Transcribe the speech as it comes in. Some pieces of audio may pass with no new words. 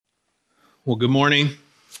Well, good morning.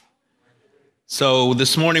 So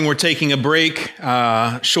this morning we're taking a break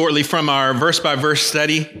shortly from our verse-by-verse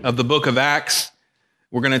study of the book of Acts.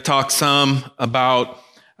 We're going to talk some about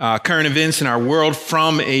current events in our world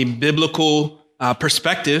from a biblical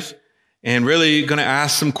perspective, and really going to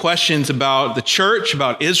ask some questions about the church,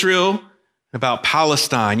 about Israel, about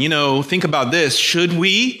Palestine. You know, think about this. Should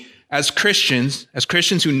we, as Christians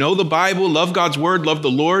who know the Bible, love God's word, love the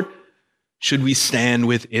Lord, should we stand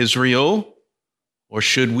with Israel? Or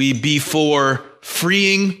should we be for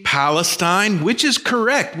freeing Palestine? Which is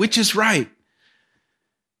correct? Which is right?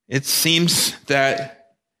 It seems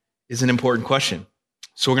that is an important question.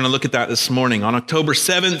 So we're going to look at that this morning. On October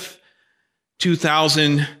 7th,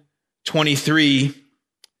 2023,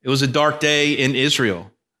 it was a dark day in Israel.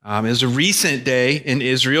 It was a recent day in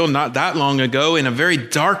Israel, not that long ago, and a very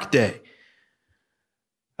dark day.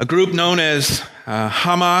 A group known as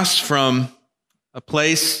Hamas from a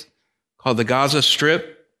place called the Gaza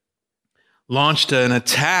Strip launched an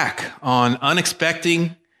attack on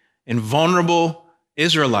unexpected and vulnerable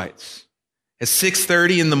Israelites at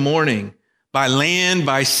 6:30 in the morning. By land,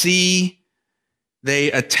 by sea,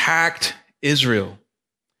 they attacked Israel.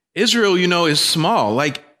 Israel, you know, is small.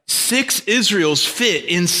 Like 6 Israels fit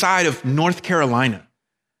inside of North Carolina.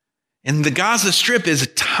 And the Gaza Strip is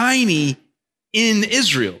tiny in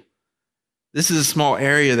Israel. This is a small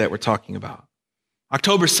area that we're talking about.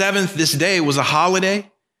 October 7th, this day was a holiday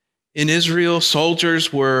in Israel.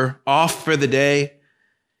 Soldiers were off for the day.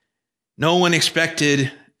 No one expected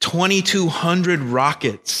 2,200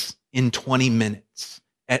 rockets in 20 minutes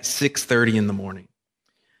at 6:30 in the morning.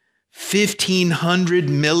 1,500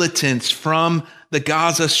 militants from the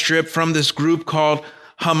Gaza Strip, from this group called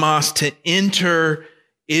Hamas, to enter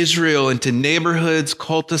Israel into neighborhoods,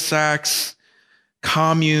 cul-de-sacs,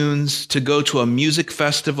 communes, to go to a music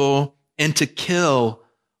festival, and to kill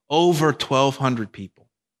over 1,200 people.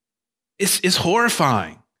 It's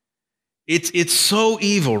horrifying. It's so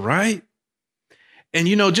evil, right? And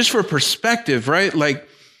you know, just for perspective, right? Like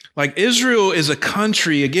Israel is a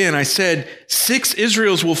country, again, I said 6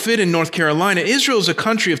 Israels will fit in North Carolina. Israel is a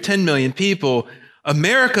country of 10 million people.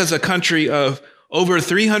 America is a country of over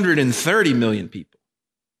 330 million people.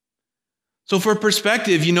 So for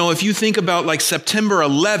perspective, you know, if you think about like September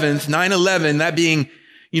 11th, 9/11, that being,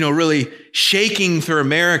 you know, really shaking for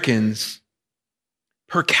Americans,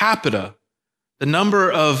 per capita, the number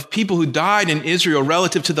of people who died in Israel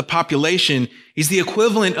relative to the population is the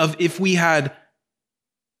equivalent of if we had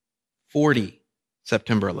 40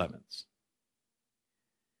 September 11th.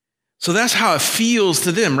 So that's how it feels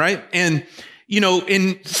to them, right? And, you know,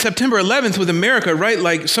 in September 11th with America, right,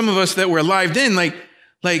 like some of us that were alive then, like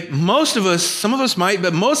most of us, some of us might,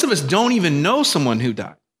 but most of us don't even know someone who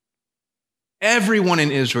died. Everyone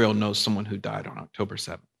in Israel knows someone who died on October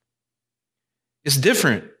 7th. It's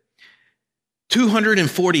different.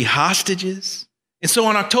 240 hostages. And so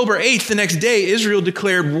on October 8th, the next day, Israel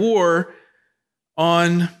declared war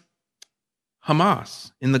on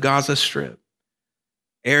Hamas in the Gaza Strip.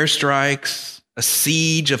 Airstrikes, a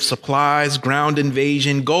siege of supplies, ground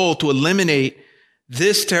invasion, goal to eliminate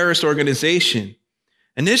this terrorist organization.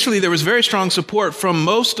 Initially, there was very strong support from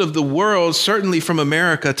most of the world, certainly from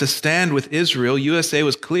America, to stand with Israel. USA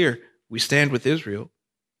was clear, we stand with Israel.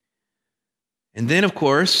 And then, of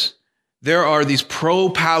course, there are these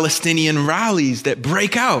pro-Palestinian rallies that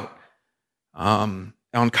break out on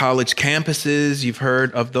college campuses. You've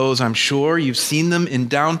heard of those, I'm sure. You've seen them in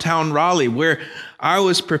downtown Raleigh, where I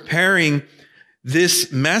was preparing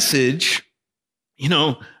this message, you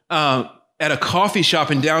know, at a coffee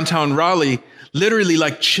shop in downtown Raleigh, literally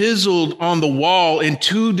like chiseled on the wall in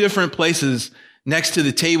 2 different places next to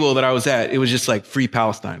the table that I was at. It was just like free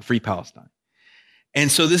Palestine, free Palestine. And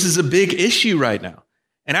so this is a big issue right now.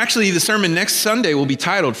 And actually the sermon next Sunday will be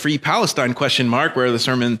titled Free Palestine ? Where the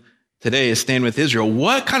sermon today is Stand with Israel.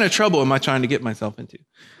 What kind of trouble am I trying to get myself into?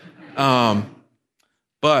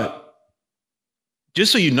 But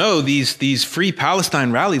just so you know, these free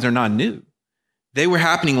Palestine rallies are not new. They were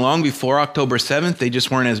happening long before October 7th. They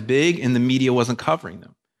just weren't as big, and the media wasn't covering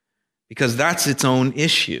them because that's its own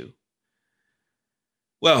issue.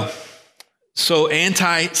 Well, so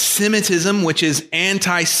anti-Semitism, which is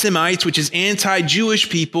anti-Semites, which is anti-Jewish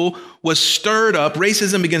people, was stirred up.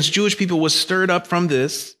 Racism against Jewish people was stirred up from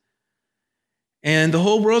this, and the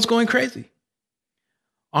whole world's going crazy.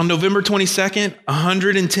 On November 22nd,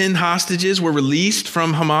 110 hostages were released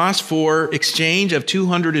from Hamas for exchange of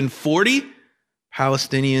 240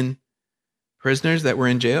 Palestinian prisoners that were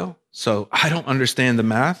in jail. So I don't understand the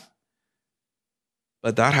math,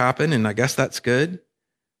 but that happened, and I guess that's good.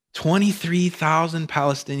 23,000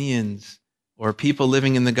 Palestinians or people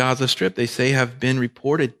living in the Gaza Strip, they say, have been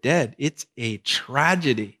reported dead. It's a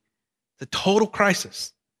tragedy. It's a total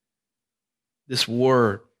crisis. This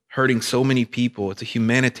war hurting so many people. It's a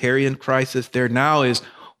humanitarian crisis. There now is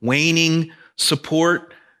waning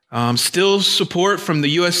support, still support from the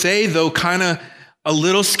USA, though kind of a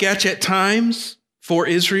little sketch at times for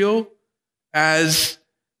Israel, as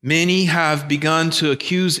many have begun to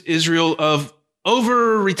accuse Israel of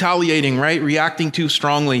over-retaliating, right? Reacting too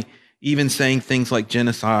strongly, even saying things like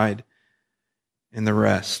genocide and the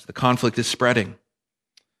rest. The conflict is spreading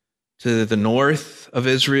to the north of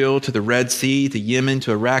Israel, to the Red Sea, to Yemen,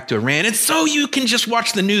 to Iraq, to Iran. And so you can just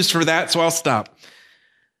watch the news for that, so I'll stop.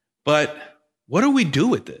 But what do we do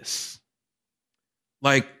with this?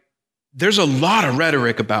 Like, there's a lot of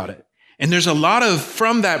rhetoric about it. And there's a lot of,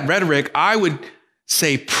 from that rhetoric, I would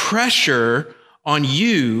say, pressure on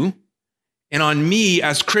you and on me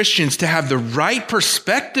as Christians to have the right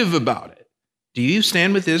perspective about it. Do you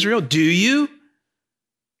stand with Israel? Do you?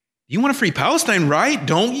 You want to free Palestine, right?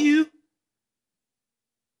 Don't you?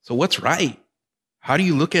 So what's right? How do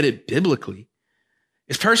you look at it biblically?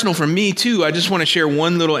 It's personal for me too. I just want to share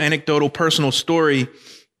one little anecdotal personal story,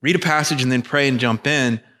 read a passage and then pray and jump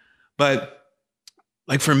in. But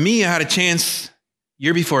like for me, I had a chance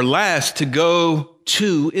year before last to go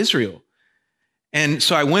to Israel. And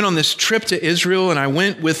so I went on this trip to Israel and I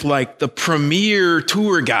went with like the premier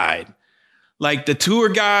tour guide. Like the tour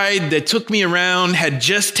guide that took me around had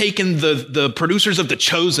just taken the producers of The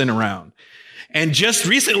Chosen around and just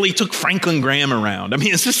recently took Franklin Graham around. I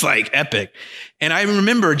mean, it's just like epic. And I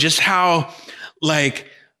remember just how like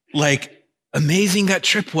amazing that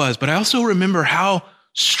trip was. But I also remember how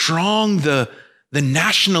strong the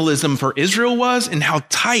nationalism for Israel was and how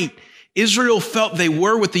tight Israel felt they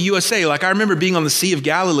were with the USA. Like I remember being on the Sea of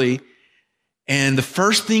Galilee, and the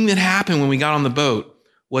first thing that happened when we got on the boat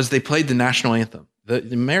was they played the national anthem, the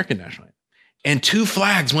American national anthem. And two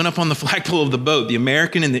flags went up on the flagpole of the boat, the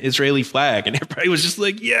American and the Israeli flag. And everybody was just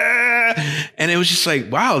like, yeah. And it was just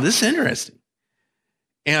like, wow, this is interesting.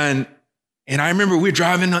 And I remember we were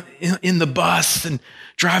driving in the bus and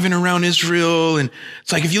driving around Israel. And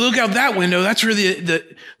it's like, if you look out that window, that's where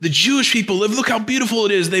the Jewish people live. Look how beautiful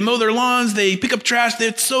it is. They mow their lawns. They pick up trash.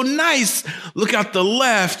 It's so nice. Look out the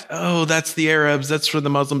left. Oh, that's the Arabs. That's where the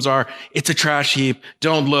Muslims are. It's a trash heap.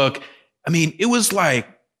 Don't look. I mean, it was like,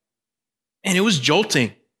 and it was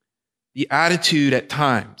jolting, the attitude at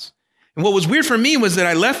times. And what was weird for me was that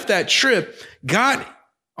I left that trip, got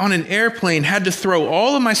on an airplane, had to throw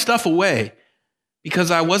all of my stuff away because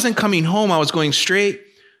I wasn't coming home. I was going straight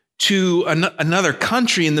to another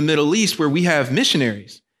country in the Middle East where we have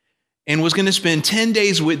missionaries, and was going to spend 10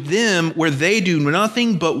 days with them where they do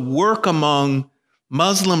nothing but work among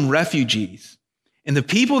Muslim refugees. And the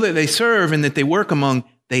people that they serve and that they work among,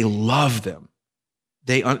 they love them.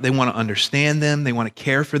 They want to understand them. They want to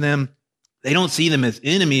care for them. They don't see them as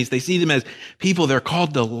enemies. They see them as people they're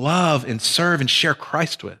called to love and serve and share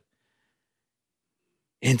Christ with.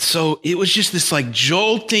 And so it was just this like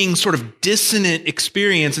jolting, sort of dissonant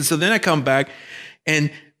experience. And so then I come back,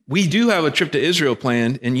 and we do have a trip to Israel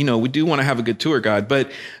planned. And, we do want to have a good tour guide.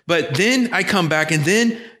 But then I come back, and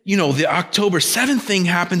then, the October 7th thing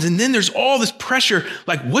happens. And then there's all this pressure.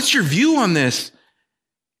 Like, what's your view on this?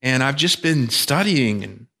 And I've just been studying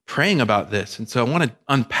and praying about this. And so I want to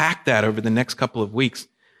unpack that over the next couple of weeks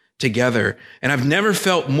together. And I've never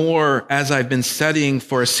felt more, as I've been studying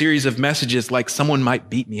for a series of messages, like someone might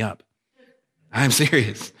beat me up. I'm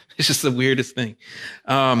serious. It's just the weirdest thing.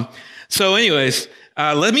 So anyways,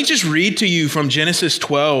 let me just read to you from Genesis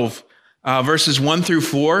 12, verses 1 through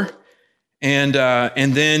 4, and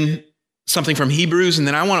then something from Hebrews, and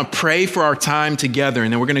then I want to pray for our time together,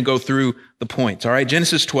 and then we're going to go through the points. All right,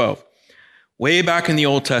 Genesis 12, way back in the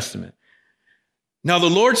Old Testament. Now the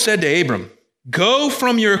Lord said to Abram, "Go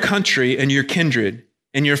from your country and your kindred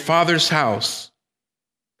and your father's house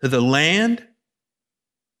to the land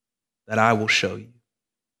that I will show you."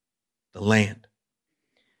 The land.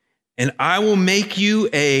 "And I will make you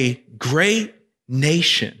a great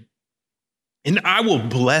nation, and I will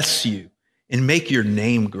bless you and make your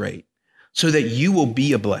name great, so that you will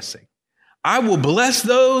be a blessing. I will bless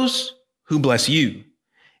those who bless you,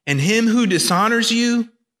 and him who dishonors you,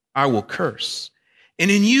 I will curse. And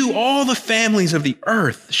in you, all the families of the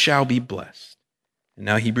earth shall be blessed." And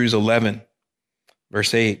now Hebrews 11,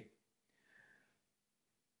 verse 8.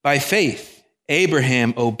 "By faith,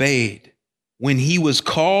 Abraham obeyed when he was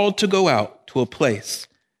called to go out to a place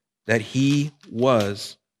that he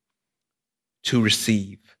was to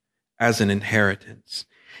receive as an inheritance.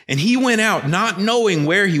 And he went out not knowing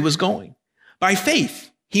where he was going. By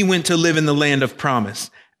faith, he went to live in the land of promise,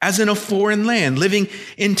 as in a foreign land, living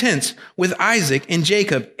in tents with Isaac and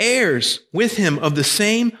Jacob, heirs with him of the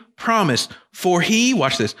same promise. For he,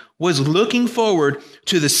 watch this, was looking forward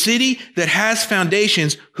to the city that has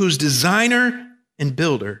foundations, whose designer and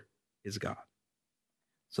builder is God.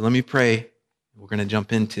 So let me pray. We're going to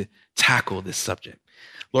jump in to tackle this subject.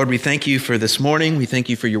 Lord, we thank you for this morning. We thank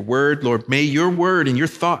you for your word. Lord, may your word and your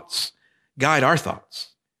thoughts guide our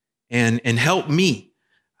thoughts and help me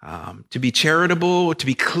to be charitable, to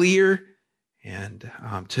be clear, and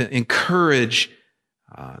to encourage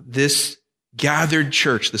this gathered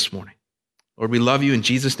church this morning. Lord, we love you. In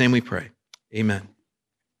Jesus' name we pray. Amen.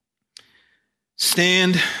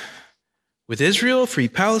 Stand with Israel, free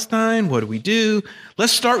Palestine. What do we do?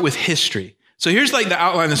 Let's start with history. So here's like the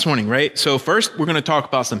outline this morning, right? So first, we're going to talk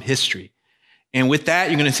about some history. And with that,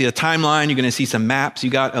 you're going to see a timeline. You're going to see some maps.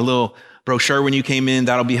 You got a little brochure when you came in.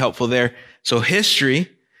 That'll be helpful there. So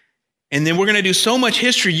history. And then we're going to do so much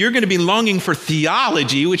history, you're going to be longing for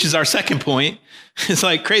theology, which is our second point. It's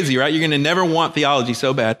like crazy, right? You're going to never want theology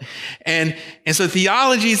so bad. And so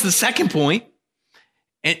theology is the second point.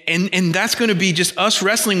 And that's going to be just us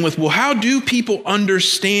wrestling with, well, how do people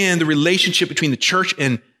understand the relationship between the church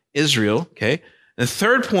and Israel? Okay. The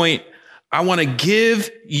third point, I want to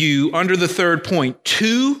give you under the third point,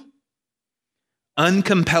 2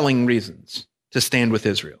 uncompelling reasons to stand with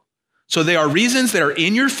Israel. So they are reasons that are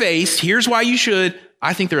in your face. Here's why you should.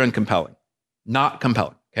 I think they're uncompelling, not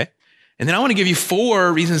compelling. Okay. And then I want to give you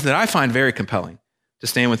 4 reasons that I find very compelling to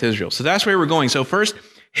stand with Israel. So that's where we're going. So first,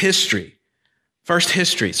 history.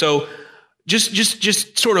 So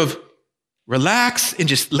just sort of relax and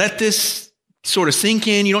just let this sort of sink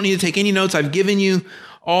in. You don't need to take any notes. I've given you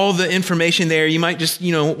all the information there. You might just,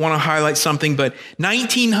 want to highlight something, but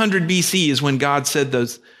 1900 BC is when God said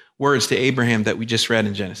those words to Abraham that we just read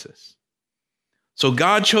in Genesis. So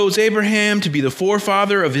God chose Abraham to be the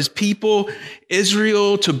forefather of his people,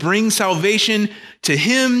 Israel, to bring salvation to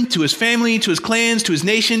him, to his family, to his clans, to his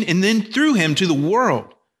nation, and then through him to the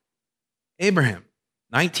world. Abraham,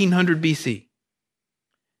 1900 BC.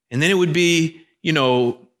 And then it would be,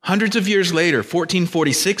 hundreds of years later,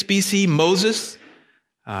 1446 BC, Moses,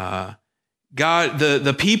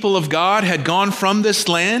 the people of God had gone from this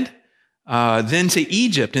land, then to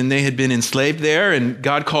Egypt, and they had been enslaved there, and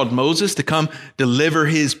God called Moses to come deliver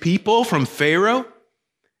his people from Pharaoh.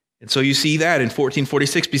 And so you see that in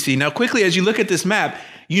 1446 BC. Now, quickly, as you look at this map,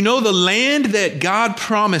 the land that God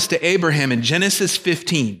promised to Abraham in Genesis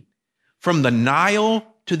 15, from the Nile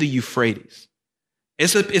to the Euphrates.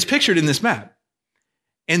 It's pictured in this map.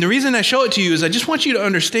 And the reason I show it to you is I just want you to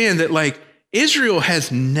understand that Israel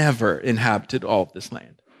has never inhabited all of this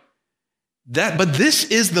land. But this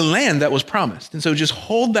is the land that was promised. And so just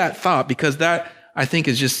hold that thought, because that, I think,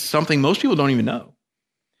 is just something most people don't even know.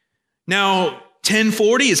 Now,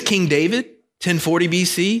 1040 is King David, 1040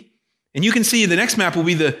 BC. And you can see the next map will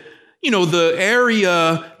be the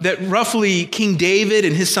area that roughly King David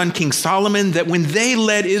and his son King Solomon, that when they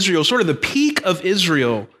led Israel, sort of the peak of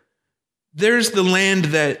Israel, there's the land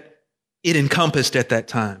that it encompassed at that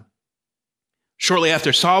time. Shortly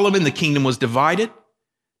after Solomon, the kingdom was divided,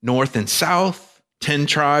 north and south, 10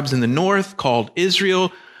 tribes in the north called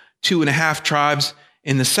Israel, 2.5 tribes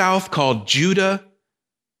in the south called Judah.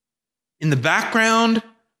 In the background,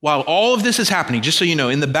 while all of this is happening, just so you know,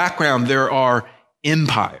 in the background, there are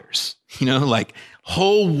empires,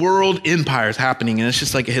 whole world empires happening. And it's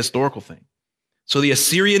just like a historical thing. So the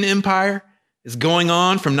Assyrian Empire is going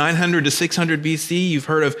on from 900 to 600 BC. You've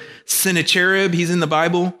heard of Sennacherib. He's in the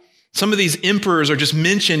Bible. Some of these emperors are just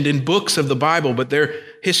mentioned in books of the Bible, but they're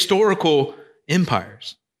historical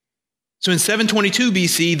empires. So in 722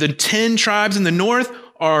 BC, the 10 tribes in the north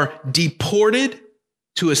are deported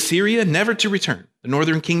to Assyria, never to return. The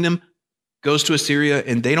northern kingdom goes to Assyria,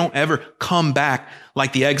 and they don't ever come back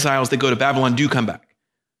like the exiles that go to Babylon do come back.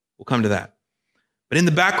 We'll come to that. But in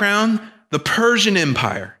the background, the Persian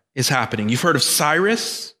Empire is happening. You've heard of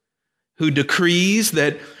Cyrus, who decrees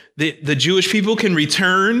that the Jewish people can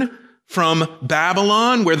return from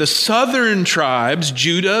Babylon, where the southern tribes,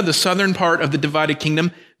 Judah, the southern part of the divided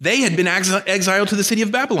kingdom, they had been exiled to the city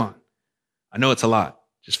of Babylon. I know it's a lot.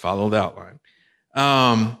 Just follow the outline.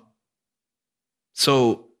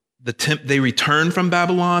 So they return from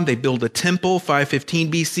Babylon. They build a temple,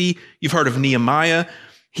 515 BC. You've heard of Nehemiah.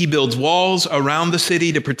 He builds walls around the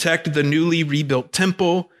city to protect the newly rebuilt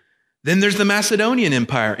temple. Then there's the Macedonian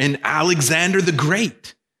Empire and Alexander the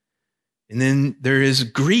Great. And then there is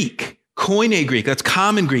Greek, Koine Greek. That's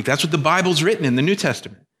common Greek. That's what the Bible's written in the New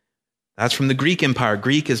Testament. That's from the Greek Empire.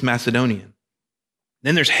 Greek is Macedonian.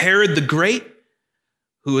 Then there's Herod the Great,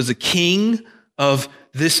 who was a king of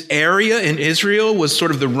this area in Israel was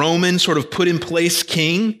sort of the Roman sort of put in place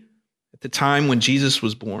king at the time when Jesus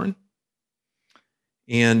was born.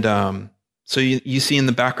 And so you see in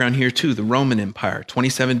the background here too, the Roman Empire,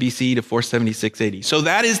 27 BC to 476 AD. So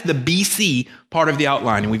that is the BC part of the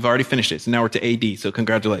outline, and we've already finished it. So now we're to AD, so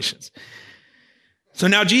congratulations. So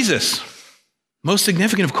now Jesus, most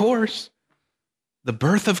significant, of course, the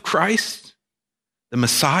birth of Christ, the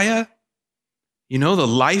Messiah, the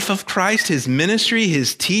life of Christ, his ministry,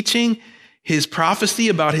 his teaching, his prophecy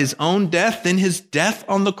about his own death, then his death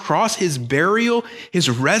on the cross, his burial, his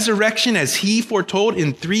resurrection as he foretold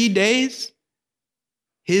in 3 days,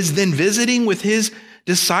 his then visiting with his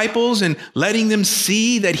disciples and letting them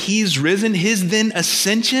see that he's risen, his then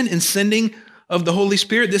ascension and sending of the Holy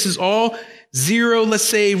Spirit. This is all let's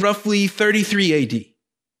say roughly 33 AD. And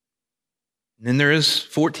then there is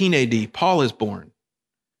 14 AD. Paul is born.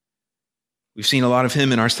 We've seen a lot of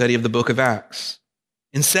him in our study of the book of Acts.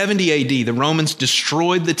 In 70 AD, the Romans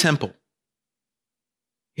destroyed the temple.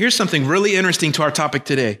 Here's something really interesting to our topic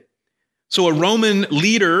today. So a Roman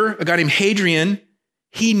leader, a guy named Hadrian,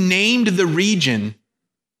 he named the region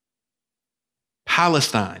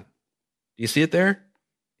Palestine. Do you see it there?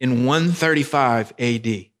 In 135 AD.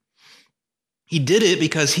 He did it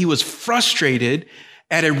because he was frustrated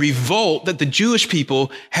at a revolt that the Jewish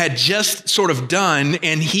people had just sort of done,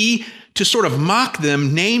 and he, to sort of mock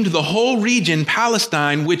them, named the whole region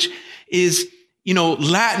Palestine, which is,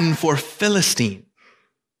 Latin for Philistine,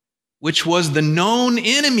 which was the known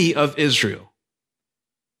enemy of Israel.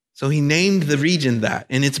 So he named the region that,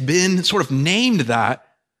 and it's been sort of named that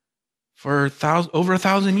for over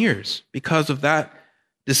 1,000 years because of that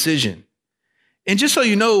decision. And just so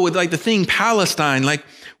you know, with the thing Palestine,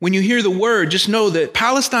 when you hear the word, just know that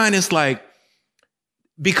Palestine is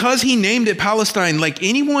because he named it Palestine,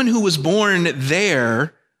 anyone who was born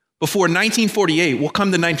there before 1948, we'll come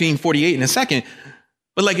to 1948 in a second,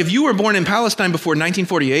 but if you were born in Palestine before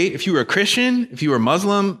 1948, if you were a Christian, if you were a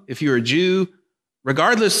Muslim, if you were a Jew,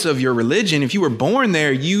 regardless of your religion, if you were born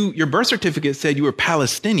there, your birth certificate said you were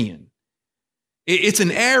Palestinian. It's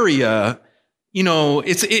an area. And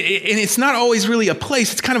it's not always really a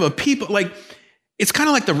place. It's kind of a people, it's kind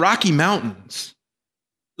of like the Rocky Mountains.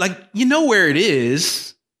 Where it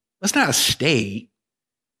is. That's not a state.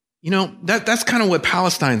 That's kind of what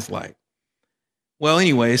Palestine's like. Well,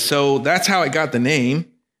 anyway, so that's how it got the name.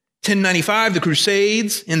 1095, the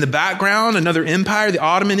Crusades. In the background, another empire, the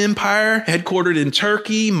Ottoman Empire, headquartered in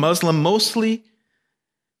Turkey, Muslim mostly.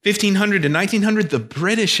 1500 to 1900, the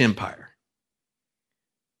British Empire.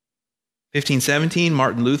 1517,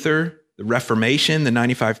 Martin Luther, the Reformation, the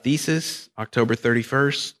 95 Thesis, October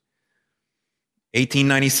 31st.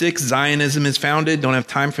 1896, Zionism is founded. Don't have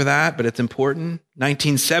time for that, but it's important.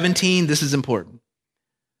 1917, this is important.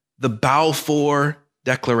 The Balfour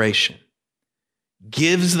Declaration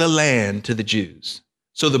gives the land to the Jews.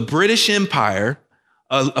 So the British Empire,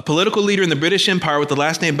 a political leader in the British Empire with the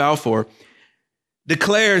last name Balfour,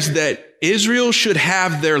 declares that Israel should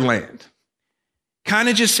have their land. Kind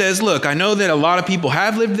of just says, look, I know that a lot of people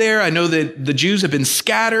have lived there. I know that the Jews have been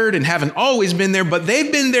scattered and haven't always been there, but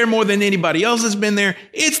they've been there more than anybody else has been there.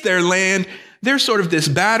 It's their land. They're sort of this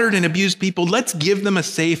battered and abused people. Let's give them a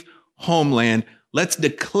safe homeland. Let's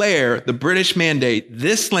declare the British mandate.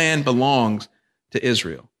 This land belongs to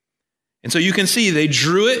Israel. And so you can see they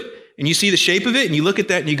drew it, and you see the shape of it, and you look at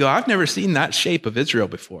that and you go, I've never seen that shape of Israel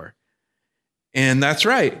before. And that's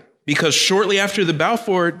right. Because shortly after the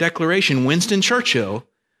Balfour Declaration, Winston Churchill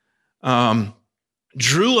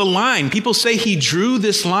drew a line. People say he drew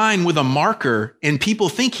this line with a marker, and people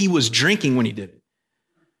think he was drinking when he did it.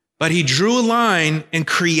 But he drew a line and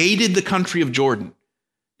created the country of Jordan.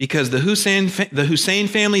 Because the Hussein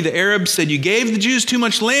family, the Arabs, said, you gave the Jews too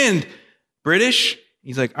much land, British.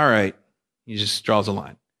 He's like, all right. He just draws a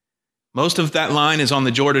line. Most of that line is on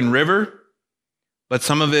the Jordan River. But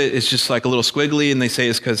some of it is just a little squiggly, and they say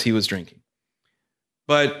it's because he was drinking.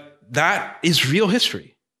 But that is real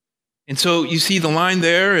history. And so you see the line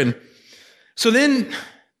there. And so then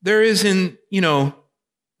there is in, the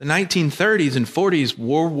 1930s and 40s,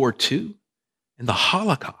 World War II and the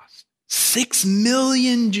Holocaust. 6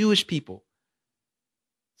 million Jewish people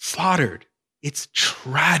slaughtered. It's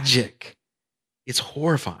tragic. It's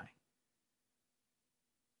horrifying.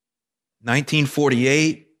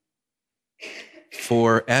 1948.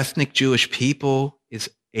 For ethnic Jewish people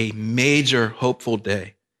is a major hopeful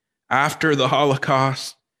day. After the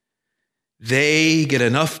Holocaust, they get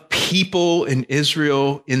enough people in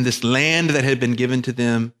Israel in this land that had been given to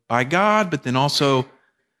them by God, but then also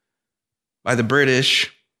by the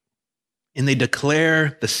British, and they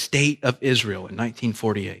declare the state of Israel in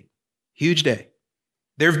 1948. Huge day.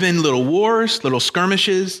 There have been little wars, little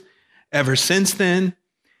skirmishes ever since then.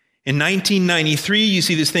 In 1993, you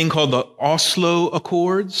see this thing called the Oslo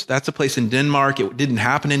Accords. That's a place in Denmark. It didn't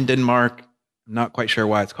happen in Denmark. I'm not quite sure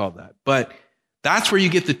why it's called that. But that's where you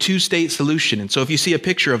get the two-state solution. And so if you see a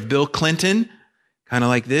picture of Bill Clinton, kind of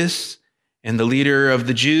like this, and the leader of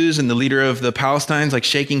the Jews and the leader of the Palestinians like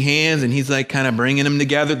shaking hands, and he's like kind of bringing them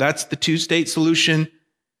together, that's the two-state solution.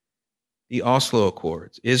 The Oslo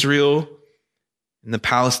Accords. Israel and the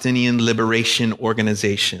Palestinian Liberation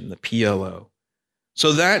Organization, the PLO.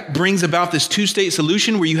 So that brings about this two-state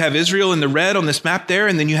solution where you have Israel in the red on this map there,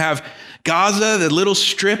 and then you have Gaza, the little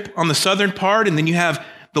strip on the southern part, and then you have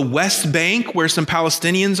the West Bank where some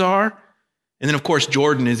Palestinians are. And then, of course,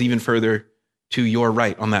 Jordan is even further to your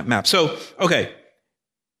right on that map. So, okay,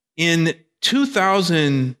 in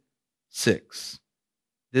 2006,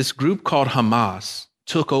 this group called Hamas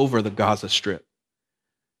took over the Gaza Strip.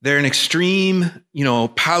 They're an extreme,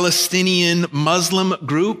 Palestinian Muslim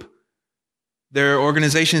group. Their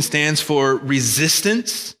organization stands for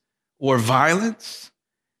resistance or violence,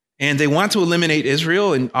 and they want to eliminate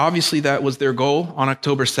Israel, and obviously that was their goal on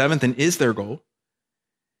October 7th and is their goal.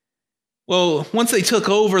 Well, once they took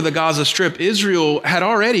over the Gaza Strip, Israel had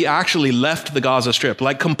already actually left the Gaza Strip,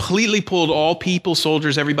 like completely pulled all people,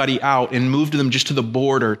 soldiers, everybody out and moved them just to the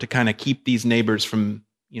border to kind of keep these neighbors from,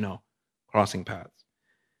 crossing paths.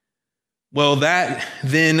 Well, that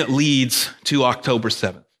then leads to October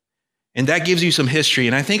 7th. And that gives you some history.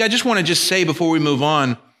 And I think I just want to say before we move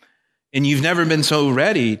on, and you've never been so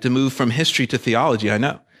ready to move from history to theology, I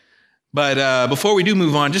know. But before we do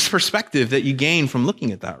move on, just perspective that you gain from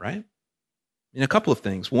looking at that, right? And a couple of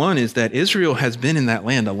things. One is that Israel has been in that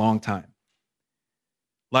land a long time.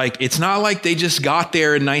 Like, it's not like they just got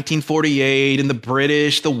there in 1948 and the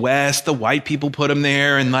British, the West, the white people put them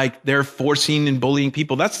there and like they're forcing and bullying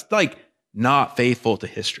people. That's like not faithful to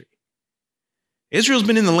history. Israel's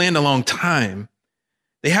been in the land a long time.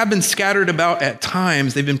 They have been scattered about at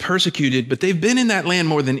times. They've been persecuted, but they've been in that land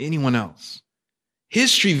more than anyone else.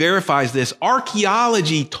 History verifies this.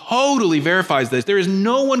 Archaeology totally verifies this. There is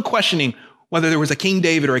no one questioning whether there was a King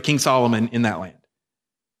David or a King Solomon in that land.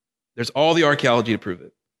 There's all the archaeology to prove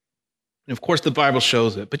it. And of course, the Bible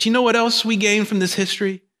shows it. But you know what else we gain from this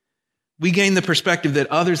history? We gain the perspective that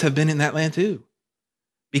others have been in that land too.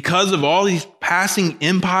 Because of all these passing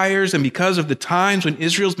empires and because of the times when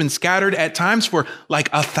Israel's been scattered at times for like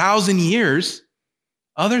 1,000 years,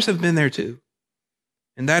 others have been there too.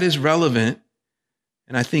 And that is relevant,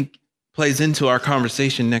 and I think plays into our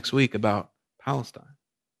conversation next week about Palestine.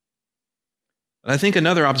 But I think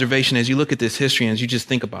another observation as you look at this history and as you just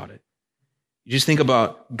think about it, you just think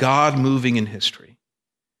about God moving in history.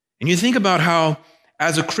 And you think about how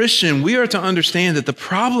as a Christian, we are to understand that the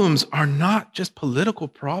problems are not just political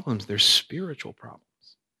problems, they're spiritual problems.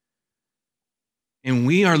 And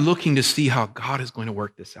we are looking to see how God is going to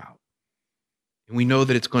work this out. And we know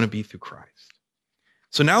that it's going to be through Christ.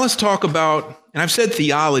 So now let's talk about, and I've said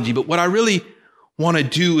theology, but what I really want to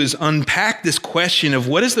do is unpack this question of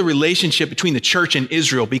what is the relationship between the church and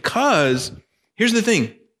Israel? Because here's the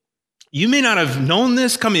thing. You may not have known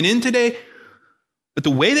this coming in today, but the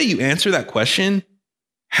way that you answer that question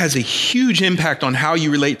has a huge impact on how you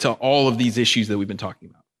relate to all of these issues that we've been talking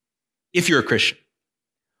about, if you're a Christian.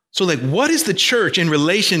 So what is the church in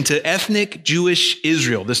relation to ethnic Jewish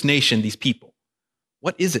Israel, this nation, these people?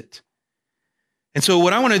 What is it? And so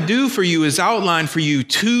what I want to do for you is outline for you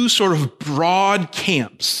two sort of broad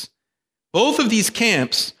camps. Both of these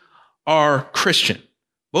camps are Christian.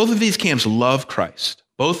 Both of these camps love Christ.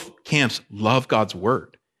 Both camps love God's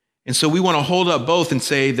word. And so we want to hold up both and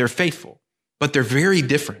say they're faithful. But they're very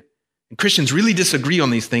different. And Christians really disagree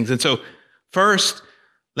on these things. And so first,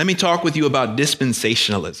 let me talk with you about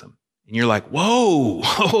dispensationalism. And you're like,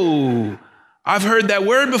 whoa, I've heard that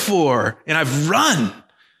word before and I've run.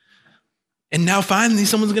 And now finally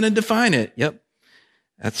someone's going to define it. Yep,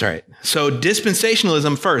 that's right. So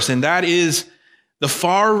dispensationalism first, and that is the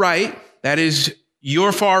far right. That is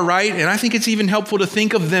your far right. And I think it's even helpful to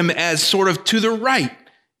think of them as sort of to the right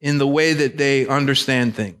in the way that they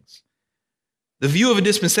understand things. The view of a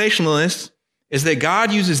dispensationalist is that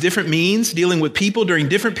God uses different means dealing with people during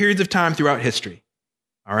different periods of time throughout history.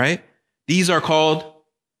 All right? These are called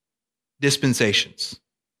dispensations.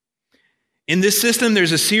 In this system,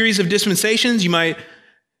 there's a series of dispensations. You might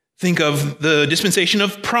think of the dispensation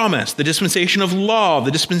of promise, the dispensation of law,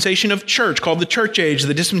 the dispensation of church called the church age,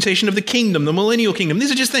 the dispensation of the kingdom, the millennial kingdom.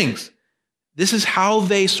 These are just things. This is how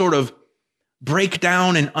they sort of break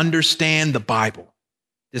down and understand the Bible,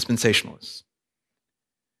 dispensationalists.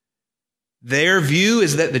 Their view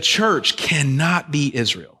is that the church cannot be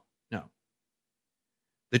Israel. No.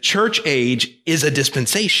 The church age is a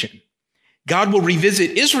dispensation. God will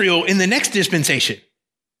revisit Israel in the next dispensation,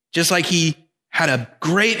 just like he had a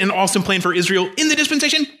great and awesome plan for Israel in the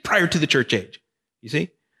dispensation prior to the church age. You see?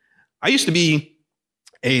 I used to be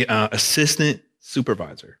a assistant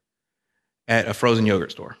supervisor at a frozen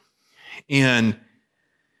yogurt store. And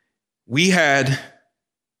we had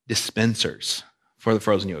dispensers for the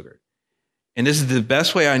frozen yogurt. And this is the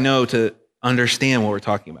best way I know to understand what we're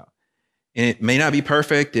talking about. And it may not be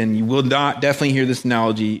perfect, and you will not definitely hear this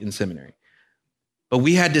analogy in seminary. But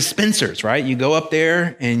we had dispensers, right? You go up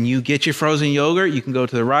there and you get your frozen yogurt. You can go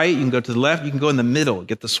to the right, you can go to the left, you can go in the middle,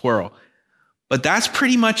 get the swirl. But that's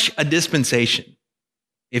pretty much a dispensation.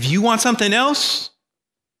 If you want something else,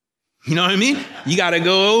 you know what I mean? You got to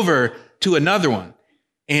go over to another one.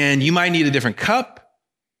 And you might need a different cup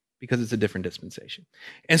because it's a different dispensation.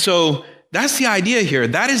 And so that's the idea here.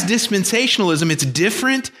 That is dispensationalism. It's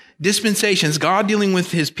different dispensations, God dealing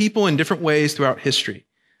with his people in different ways throughout history.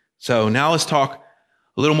 So now let's talk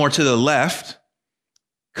a little more to the left,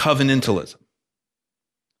 covenantalism.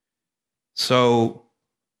 So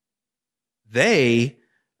they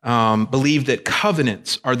believe that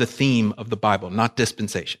covenants are the theme of the Bible, not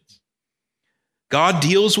dispensations. God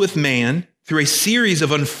deals with man through a series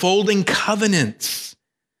of unfolding covenants.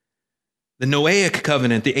 The Noahic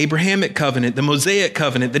covenant, the Abrahamic covenant, the Mosaic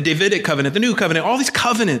covenant, the Davidic covenant, the New covenant, all these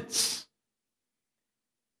covenants.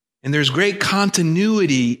 And there's great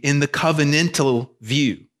continuity in the covenantal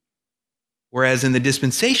view, whereas in the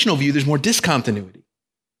dispensational view, there's more discontinuity.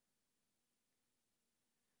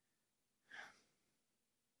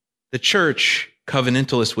 The church,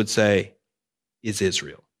 covenantalists would say, is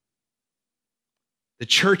Israel. The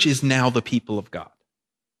church is now the people of God.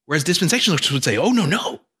 Whereas dispensationalists would say, oh,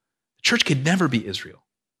 no. The church could never be Israel.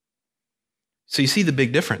 So you see the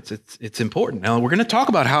big difference. It's important. Now, we're going to talk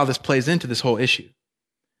about how this plays into this whole issue.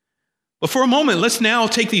 But for a moment, let's now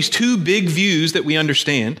take these two big views that we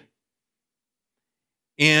understand.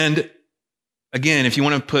 And again, if you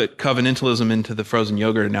want to put covenantalism into the frozen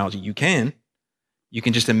yogurt analogy, you can. You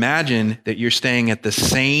can just imagine that you're staying at the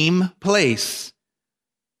same place,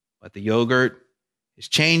 but the yogurt is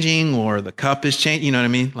changing or the cup is changing. You know what I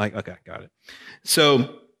mean? Like, okay, got it.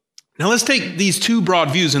 So now let's take these two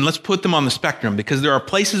broad views and let's put them on the spectrum, because there are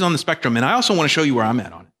places on the spectrum, and I also want to show you where I'm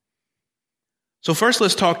at on it. So first,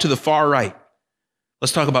 let's talk to the far right.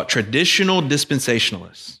 Let's talk about traditional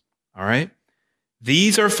dispensationalists, all right?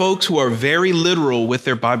 These are folks who are very literal with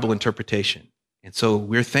their Bible interpretation, and so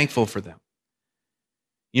we're thankful for them.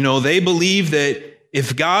 You know, they believe that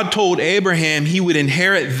if God told Abraham he would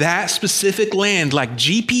inherit that specific land, like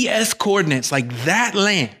GPS coordinates, like that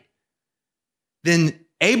land, then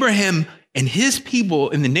Abraham and his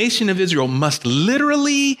people in the nation of Israel must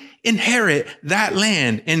literally inherit that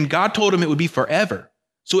land. And God told him it would be forever.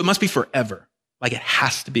 So it must be forever. Like it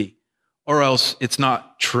has to be. Or else it's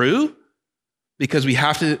not true, because we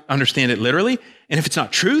have to understand it literally. And if it's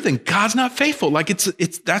not true, then God's not faithful. Like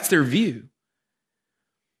that's their view.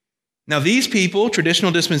 Now, these people,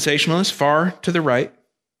 traditional dispensationalists, far to the right,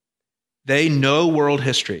 they know world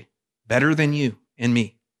history better than you and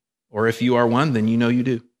me. Or if you are one, then you know you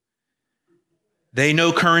do. They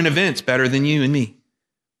know current events better than you and me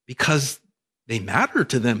because they matter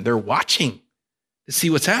to them. They're watching to see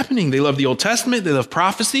what's happening. They love the Old Testament. They love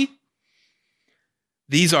prophecy.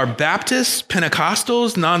 These are Baptists,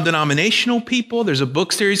 Pentecostals, non-denominational people. There's a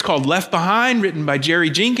book series called Left Behind, written by Jerry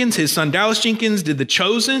Jenkins. His son Dallas Jenkins did The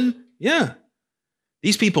Chosen. Yeah.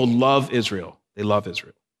 These people love Israel. They love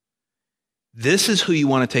Israel. This is who you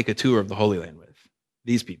want to take a tour of the Holy Land with,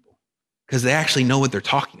 these people, because they actually know what they're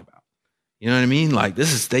talking about. You know what I mean? Like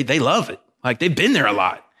they love it. Like they've been there a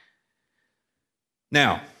lot.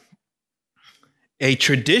 Now, a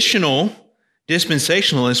traditional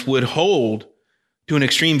dispensationalist would hold to an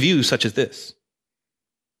extreme view such as this.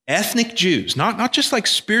 Ethnic Jews, not just like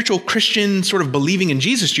spiritual Christian sort of believing in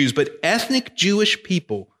Jesus Jews, but ethnic Jewish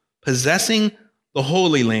people possessing the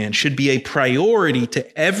Holy Land should be a priority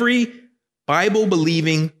to every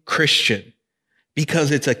Bible-believing Christian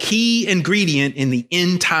because it's a key ingredient in the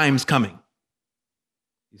end times coming.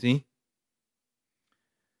 You see?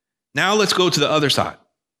 Now let's go to the other side.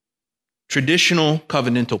 Traditional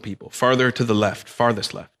covenantal people, farther to the left,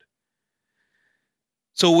 farthest left.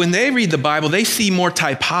 So when they read the Bible, they see more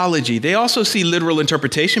typology. They also see literal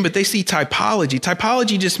interpretation, but they see typology.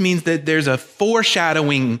 Typology just means that there's a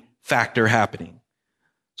foreshadowing factor happening.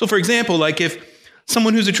 So for example, like if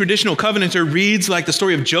someone who's a traditional covenanter reads like the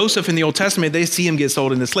story of Joseph in the Old Testament, they see him get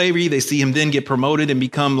sold into slavery. They see him then get promoted and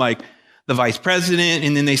become like the vice president.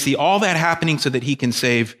 And then they see all that happening so that he can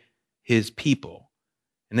save his people.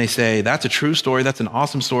 And they say, that's a true story. That's an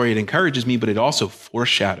awesome story. It encourages me, but it also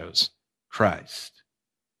foreshadows Christ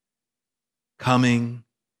coming,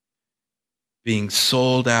 being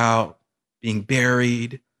sold out, being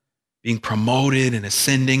buried, being promoted and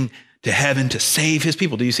ascending to heaven to save his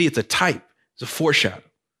people. Do you see? It's a type. It's a foreshadow.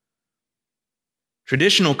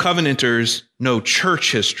 Traditional covenanters know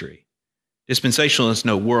church history. Dispensationalists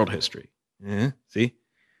know world history. See?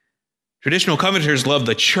 Traditional covenanters love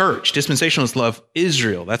the church. Dispensationalists love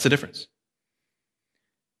Israel. That's the difference.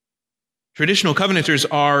 Traditional covenanters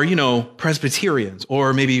are, Presbyterians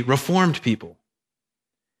or maybe Reformed people.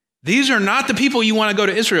 These are not the people you want to go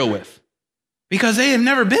to Israel with because they have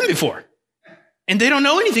never been before and they don't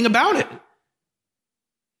know anything about it.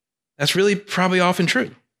 That's really probably often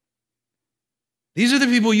true. These are the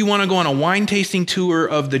people you want to go on a wine tasting tour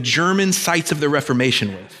of the German sites of the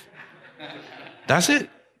Reformation with. That's it.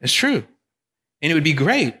 It's true. And it would be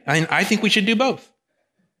great. I think we should do both.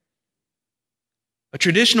 A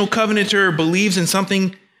traditional covenanter believes in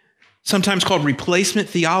something sometimes called replacement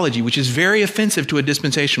theology, which is very offensive to a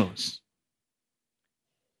dispensationalist.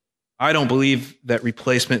 I don't believe that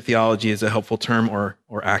replacement theology is a helpful term or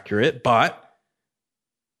accurate, but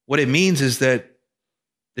what it means is that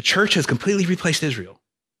the church has completely replaced Israel.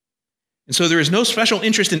 And so there is no special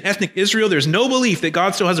interest in ethnic Israel. There's no belief that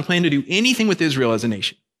God still has a plan to do anything with Israel as a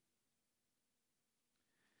nation.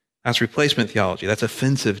 That's replacement theology. That's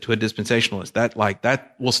offensive to a dispensationalist.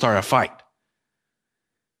 That will start a fight.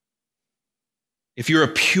 If you're a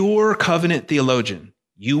pure covenant theologian,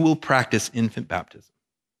 you will practice infant baptism.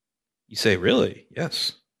 You say, really?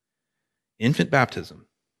 Yes. Infant baptism.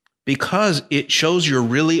 Because it shows you're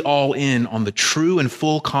really all in on the true and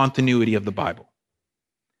full continuity of the Bible.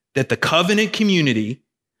 That the covenant community,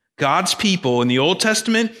 God's people in the Old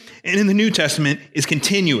Testament and in the New Testament is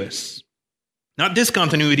continuous. Not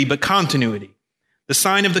discontinuity, but continuity. The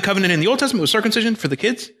sign of the covenant in the Old Testament was circumcision for the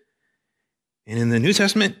kids. And in the New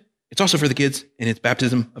Testament, it's also for the kids, and it's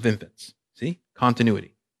baptism of infants. See?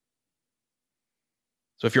 Continuity.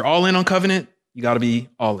 So if you're all in on covenant, you got to be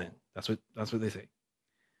all in. That's what they say.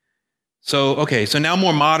 So now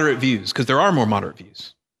more moderate views, because there are more moderate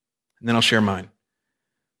views. And then I'll share mine.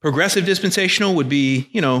 Progressive dispensational would be,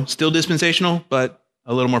 still dispensational, but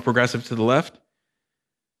a little more progressive to the left.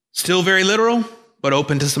 Still very literal, but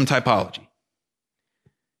open to some typology.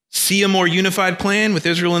 See a more unified plan with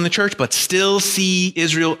Israel and the church, but still see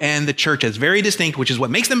Israel and the church as very distinct, which is what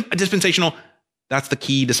makes them a dispensational. That's the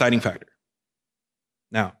key deciding factor.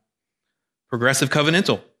 Now, progressive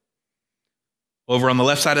covenantal. Over on the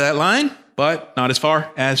left side of that line, but not as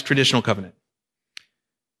far as traditional covenant.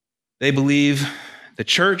 They believe the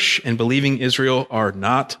church and believing Israel are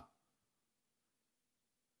not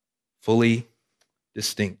fully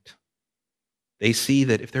distinct. They see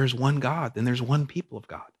that if there's one God, then there's one people of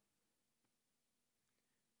God.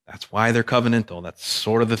 That's why they're covenantal. That's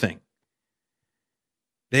sort of the thing.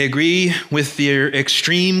 They agree with their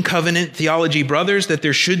extreme covenant theology brothers that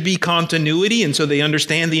there should be continuity, and so they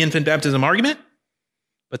understand the infant baptism argument.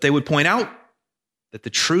 But they would point out that the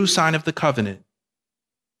true sign of the covenant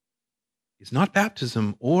is not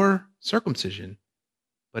baptism or circumcision,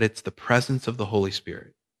 but it's the presence of the Holy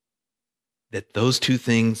Spirit. That those two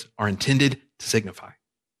things are intended to signify.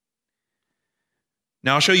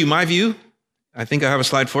 Now I'll show you my view. I think I have a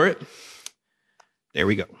slide for it. There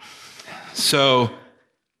we go. So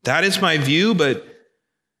that is my view, but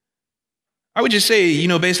I would just say,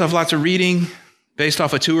 based off lots of reading, based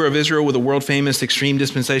off a tour of Israel with a world-famous extreme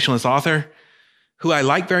dispensationalist author, who I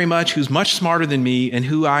like very much, who's much smarter than me, and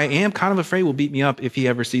who I am kind of afraid will beat me up if he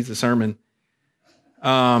ever sees the sermon.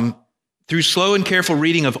 Through slow and careful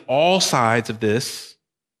reading of all sides of this,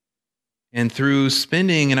 and through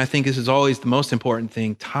spending, and I think this is always the most important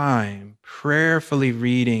thing, time, prayerfully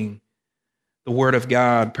reading the Word of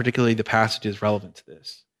God, particularly the passages relevant to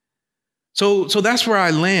this. So that's where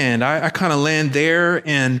I land. I kind of land there,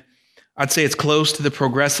 and I'd say it's close to the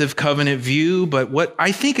progressive covenant view, but what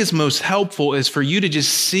I think is most helpful is for you to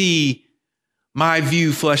just see my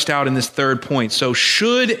view fleshed out in this third point. So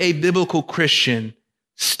should a biblical Christian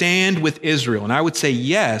stand with Israel? And I would say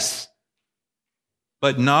yes,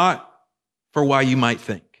 but not for why you might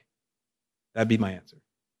think. That'd be my answer.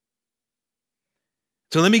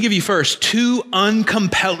 So let me give you first two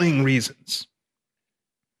uncompelling reasons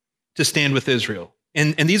to stand with Israel.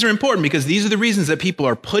 And these are important because these are the reasons that people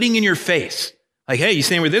are putting in your face. Like, hey, you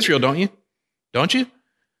stand with Israel, don't you? Don't you?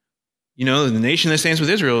 The nation that stands with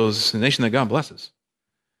Israel is the nation that God blesses.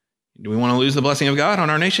 Do we want to lose the blessing of God on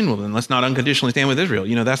our nation? Well, then let's not unconditionally stand with Israel.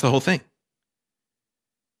 That's the whole thing.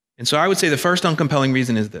 And so I would say the first uncompelling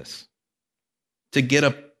reason is this: to get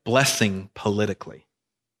a blessing politically.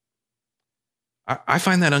 I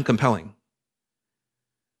find that uncompelling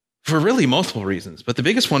for really multiple reasons. But the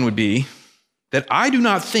biggest one would be that I do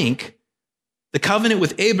not think the covenant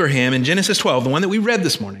with Abraham in Genesis 12, the one that we read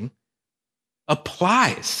this morning,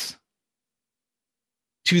 applies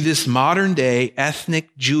to this modern day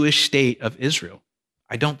ethnic Jewish state of Israel.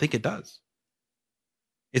 I don't think it does.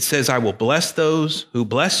 It says, I will bless those who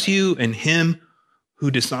bless you, and him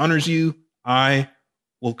who dishonors you, I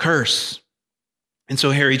will curse. And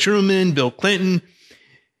so Harry Truman, Bill Clinton,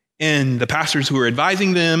 and the pastors who were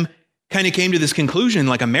advising them kind of came to this conclusion,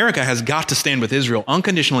 like America has got to stand with Israel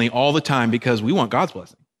unconditionally all the time because we want God's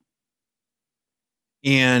blessing.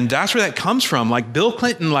 And that's where that comes from. Like Bill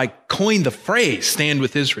Clinton coined the phrase, stand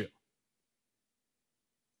with Israel.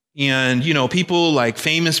 And, people like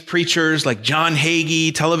famous preachers like John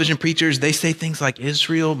Hagee, television preachers, they say things like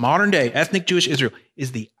Israel, modern day, ethnic Jewish Israel,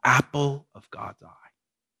 is the apple of God's eye.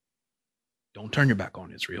 Don't turn your back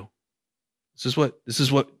on Israel. This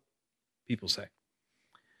is what people say.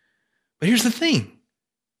 But here's the thing.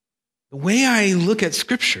 The way I look at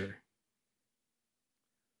Scripture,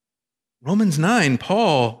 Romans 9,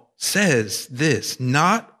 Paul says this,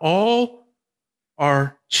 not all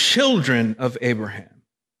are children of Abraham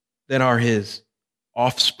that are his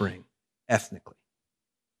offspring ethnically.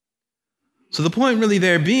 So the point really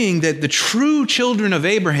there being that the true children of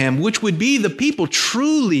Abraham, which would be the people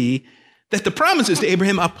truly that the promises to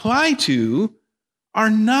Abraham apply to, are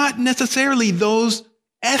not necessarily those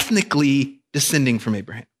ethnically descending from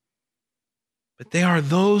Abraham, but they are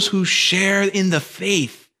those who share in the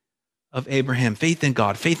faith of Abraham, faith in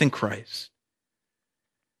God, faith in Christ.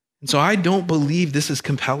 And so I don't believe this is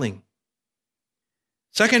compelling.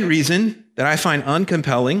 Second reason that I find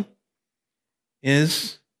uncompelling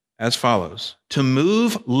is as follows: to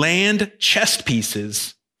move land chess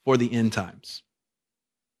pieces for the end times.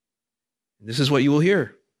 This is what you will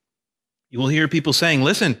hear. You will hear people saying,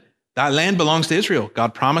 listen, that land belongs to Israel.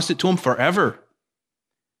 God promised it to them forever.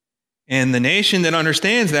 And the nation that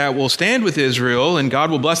understands that will stand with Israel, and God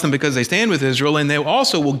will bless them because they stand with Israel, and they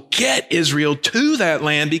also will get Israel to that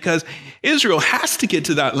land because Israel has to get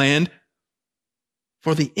to that land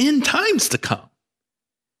for the end times to come.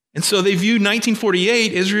 And so they view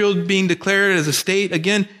 1948, Israel being declared as a state,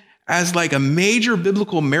 again, as like a major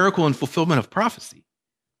biblical miracle and fulfillment of prophecy.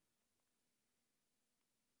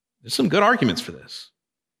 There's some good arguments for this.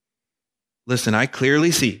 Listen, I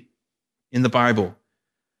clearly see in the Bible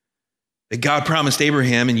that God promised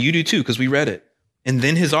Abraham, and you do too, because we read it, and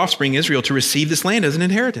then his offspring Israel to receive this land as an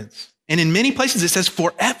inheritance. And in many places it says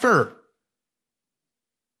forever.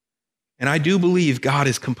 And I do believe God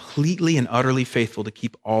is completely and utterly faithful to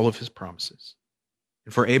keep all of his promises.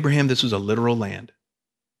 And for Abraham, this was a literal land.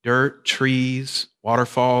 Dirt, trees,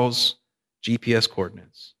 waterfalls, GPS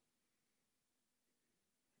coordinates.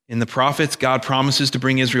 In the prophets, God promises to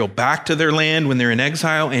bring Israel back to their land when they're in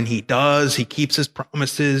exile, and he does. He keeps his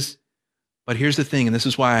promises. But here's the thing, and this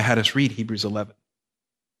is why I had us read Hebrews 11.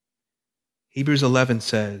 Hebrews 11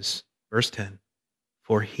 says, verse 10,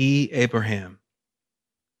 for he, Abraham,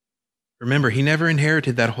 remember, he never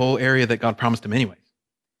inherited that whole area that God promised him anyways.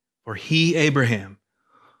 For he, Abraham,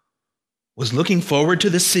 was looking forward to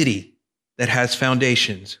the city that has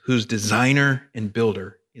foundations, whose designer and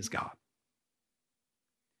builder is God.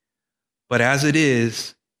 But as it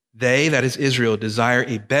is, they, that is Israel, desire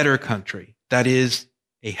a better country, that is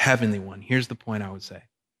a heavenly one. Here's the point I would say.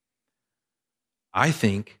 I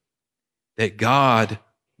think that God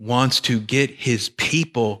wants to get his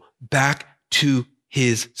people back to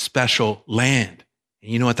his special land.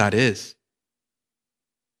 And you know what that is?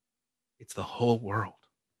 It's the whole world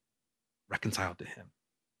reconciled to him.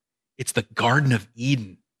 It's the Garden of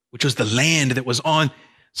Eden, which was the land that was on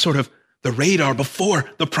sort of the radar before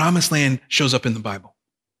the promised land shows up in the Bible.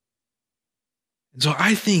 And so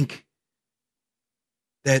I think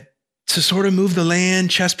that to sort of move the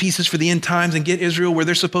land, chess pieces for the end times, and get Israel where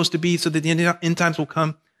they're supposed to be so that the end times will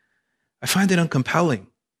come, I find it uncompelling.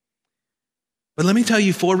 But let me tell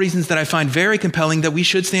you 4 reasons that I find very compelling that we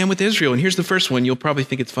should stand with Israel. And here's the first one. You'll probably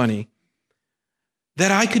think it's funny.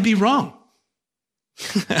 That I could be wrong.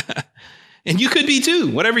 And you could be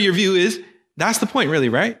too. Whatever your view is, that's the point really,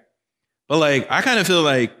 right? But I kind of feel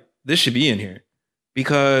like this should be in here.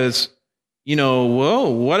 Because,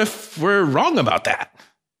 what if we're wrong about that?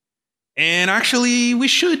 And actually, we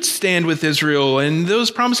should stand with Israel. And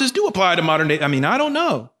those promises do apply to modern day. I mean, I don't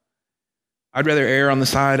know. I'd rather err on the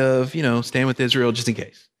side of, stand with Israel just in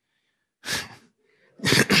case.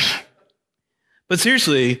 But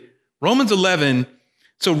seriously, Romans 11,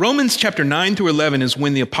 so Romans chapter 9 through 11 is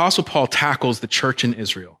when the Apostle Paul tackles the church in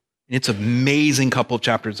Israel. And it's an amazing couple of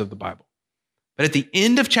chapters of the Bible. But at the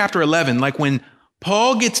end of chapter 11, like when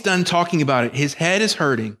Paul gets done talking about it. His head is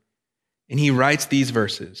hurting, and he writes these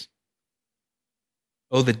verses.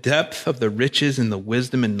 Oh, the depth of the riches and the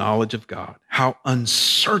wisdom and knowledge of God. How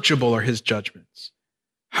unsearchable are his judgments.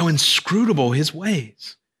 How inscrutable his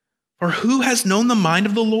ways. For who has known the mind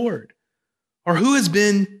of the Lord? Or who has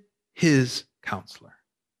been his counselor?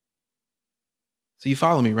 So you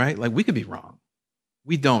follow me, right? Like, we could be wrong.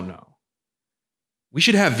 We don't know. We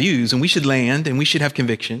should have views, and we should land, and we should have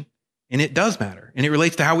conviction. And it does matter. And it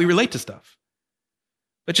relates to how we relate to stuff.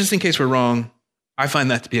 But just in case we're wrong, I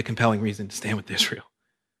find that to be a compelling reason to stand with Israel.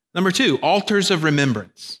 Number 2, altars of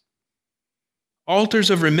remembrance. Altars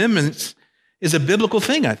of remembrance is a biblical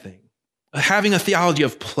thing, I think. Having a theology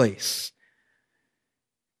of place.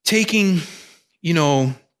 Taking,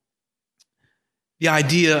 the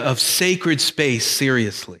idea of sacred space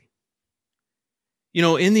seriously.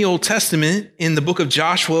 In the Old Testament, in the book of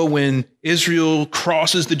Joshua, when Israel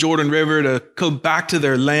crosses the Jordan River to go back to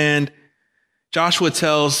their land, Joshua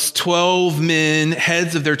tells 12 men,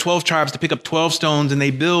 heads of their 12 tribes, to pick up 12 stones, and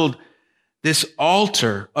they build this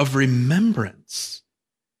altar of remembrance.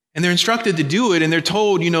 And they're instructed to do it, and they're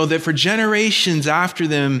told, that for generations after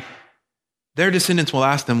them, their descendants will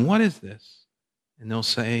ask them, what is this? And they'll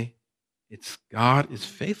say, it's God is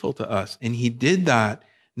faithful to us. And he did that,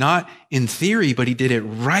 not in theory, but he did it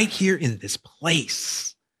right here in this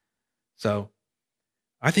place. So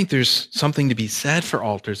I think there's something to be said for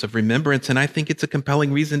altars of remembrance, and I think it's a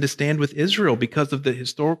compelling reason to stand with Israel because of the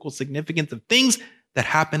historical significance of things that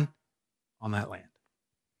happen on that land.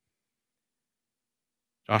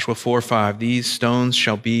 Joshua 4:5, these stones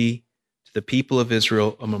shall be to the people of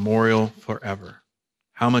Israel a memorial forever.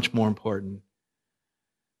 How much more important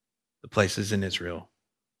the places in Israel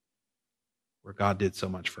where God did so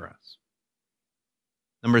much for us.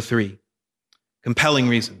 Number 3, compelling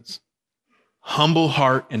reasons. Humble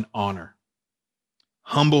heart and honor.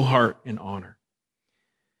 Humble heart and honor.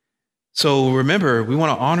 So remember, we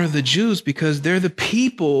want to honor the Jews because they're the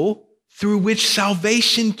people through which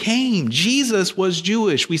salvation came. Jesus was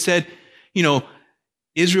Jewish. We said,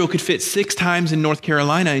 Israel could fit 6 times in North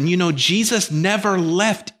Carolina. And Jesus never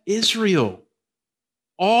left Israel.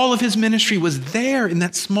 All of his ministry was there in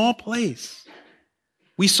that small place.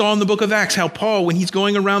 We saw in the book of Acts how Paul, when he's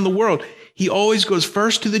going around the world, he always goes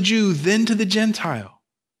first to the Jew, then to the Gentile.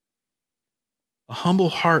 A humble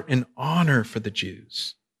heart and honor for the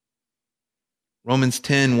Jews. Romans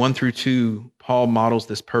 10, 1-2, Paul models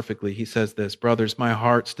this perfectly. He says this, brothers, my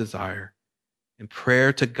heart's desire and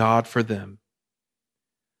prayer to God for them.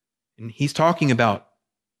 And he's talking about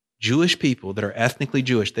Jewish people that are ethnically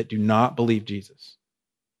Jewish that do not believe Jesus.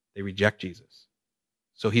 They reject Jesus.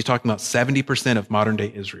 So he's talking about 70% of modern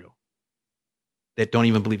day Israel that don't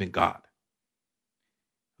even believe in God.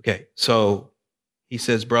 Okay, so he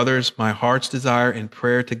says, brothers, my heart's desire and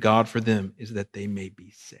prayer to God for them is that they may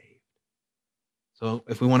be saved. So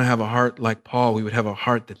if we want to have a heart like Paul, we would have a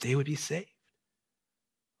heart that they would be saved.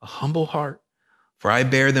 A humble heart. For I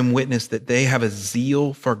bear them witness that they have a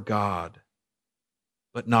zeal for God,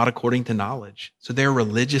 but not according to knowledge. So they're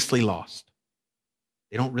religiously lost.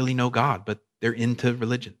 They don't really know God, but they're into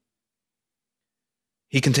religion.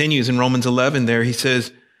 He continues in Romans 11 there, he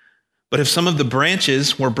says, but if some of the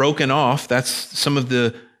branches were broken off, that's some of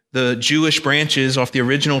the Jewish branches off the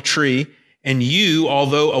original tree, and you,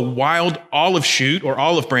 although a wild olive shoot or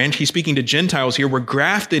olive branch, he's speaking to Gentiles here, were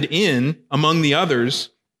grafted in among the others,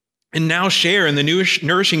 and now share in the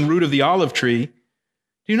nourishing root of the olive tree,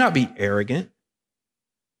 do not be arrogant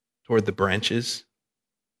toward the branches.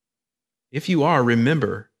 If you are,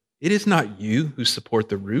 remember, it is not you who support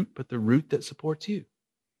the root, but the root that supports you.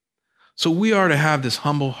 So we are to have this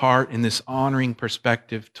humble heart and this honoring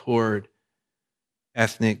perspective toward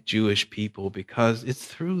ethnic Jewish people because it's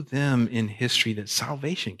through them in history that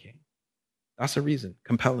salvation came. That's a reason,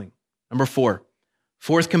 compelling. Number 4,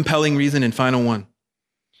 fourth compelling reason and final one.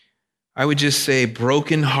 I would just say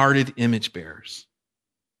broken-hearted image bearers.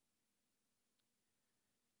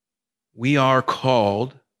 We are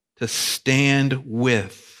called to stand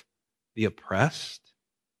with the oppressed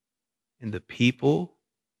and the people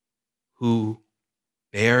who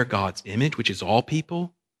bear God's image, which is all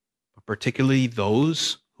people, but particularly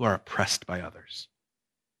those who are oppressed by others.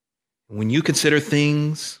 And when you consider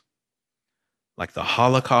things like the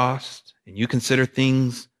Holocaust, and you consider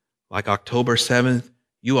things like October 7th,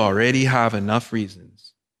 you already have enough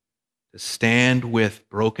reasons to stand with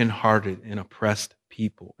brokenhearted and oppressed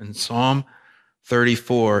people. And Psalm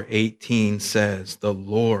 34:18 says, the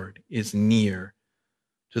Lord is near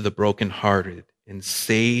to the brokenhearted and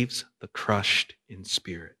saves the crushed in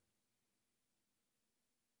spirit.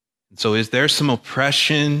 And so is there some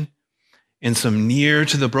oppression and some near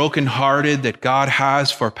to the brokenhearted that God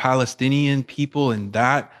has for Palestinian people. And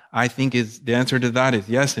that, I think, is the answer to that is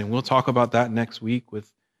yes. And we'll talk about that next week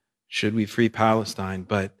with should we free Palestine.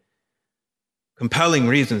 But compelling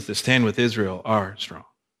reasons to stand with Israel are strong.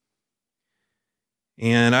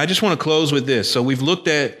 And I just want to close with this. So we've looked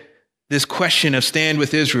at this question of stand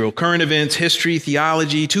with Israel, current events, history,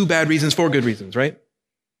 theology, 2 bad reasons, 4 good reasons, right?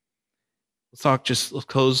 Let's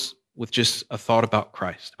close with just a thought about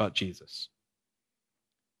Christ, about Jesus.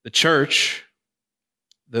 The church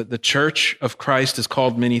of Christ is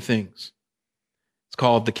called many things. It's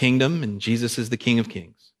called the kingdom, and Jesus is the King of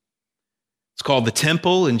Kings. It's called the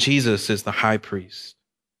temple, and Jesus is the high priest.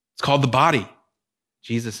 It's called the body.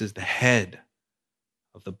 Jesus is the head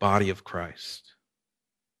of the body of Christ.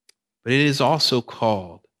 But it is also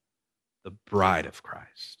called the bride of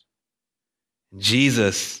Christ. And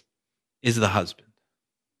Jesus is the husband.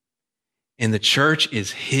 And the church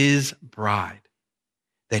is his bride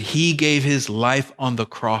that he gave his life on the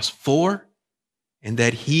cross for, and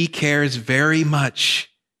that he cares very much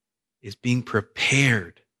is being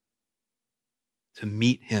prepared to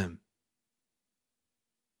meet him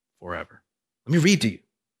forever. Let me read to you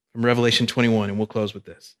from Revelation 21, and we'll close with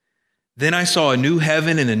this. Then I saw a new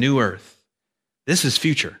heaven and a new earth. This is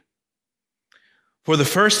future. For the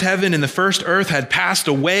first heaven and the first earth had passed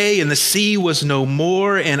away, and the sea was no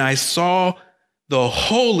more. And I saw the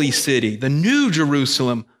holy city, the new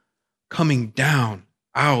Jerusalem, coming down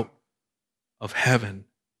out of heaven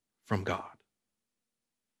from God,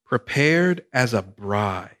 prepared as a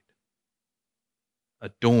bride,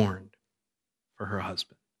 adorned for her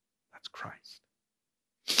husband. That's Christ.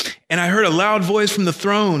 And I heard a loud voice from the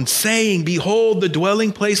throne saying, behold, the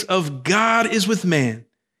dwelling place of God is with man.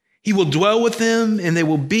 He will dwell with them, and they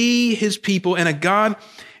will be his people, and God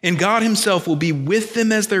himself will be with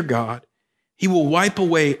them as their God. He will wipe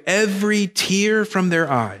away every tear from their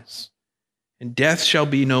eyes, and death shall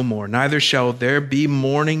be no more. Neither shall there be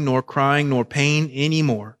mourning, nor crying, nor pain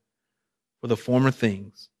anymore, for the former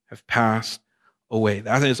things have passed away.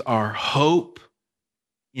 That is our hope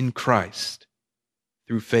in Christ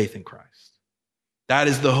through faith in Christ. That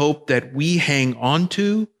is the hope that we hang on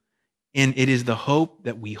to, and it is the hope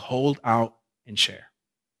that we hold out and share.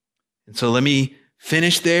 And so let me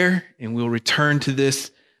finish there, and we'll return to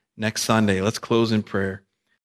this next Sunday. Let's close in prayer.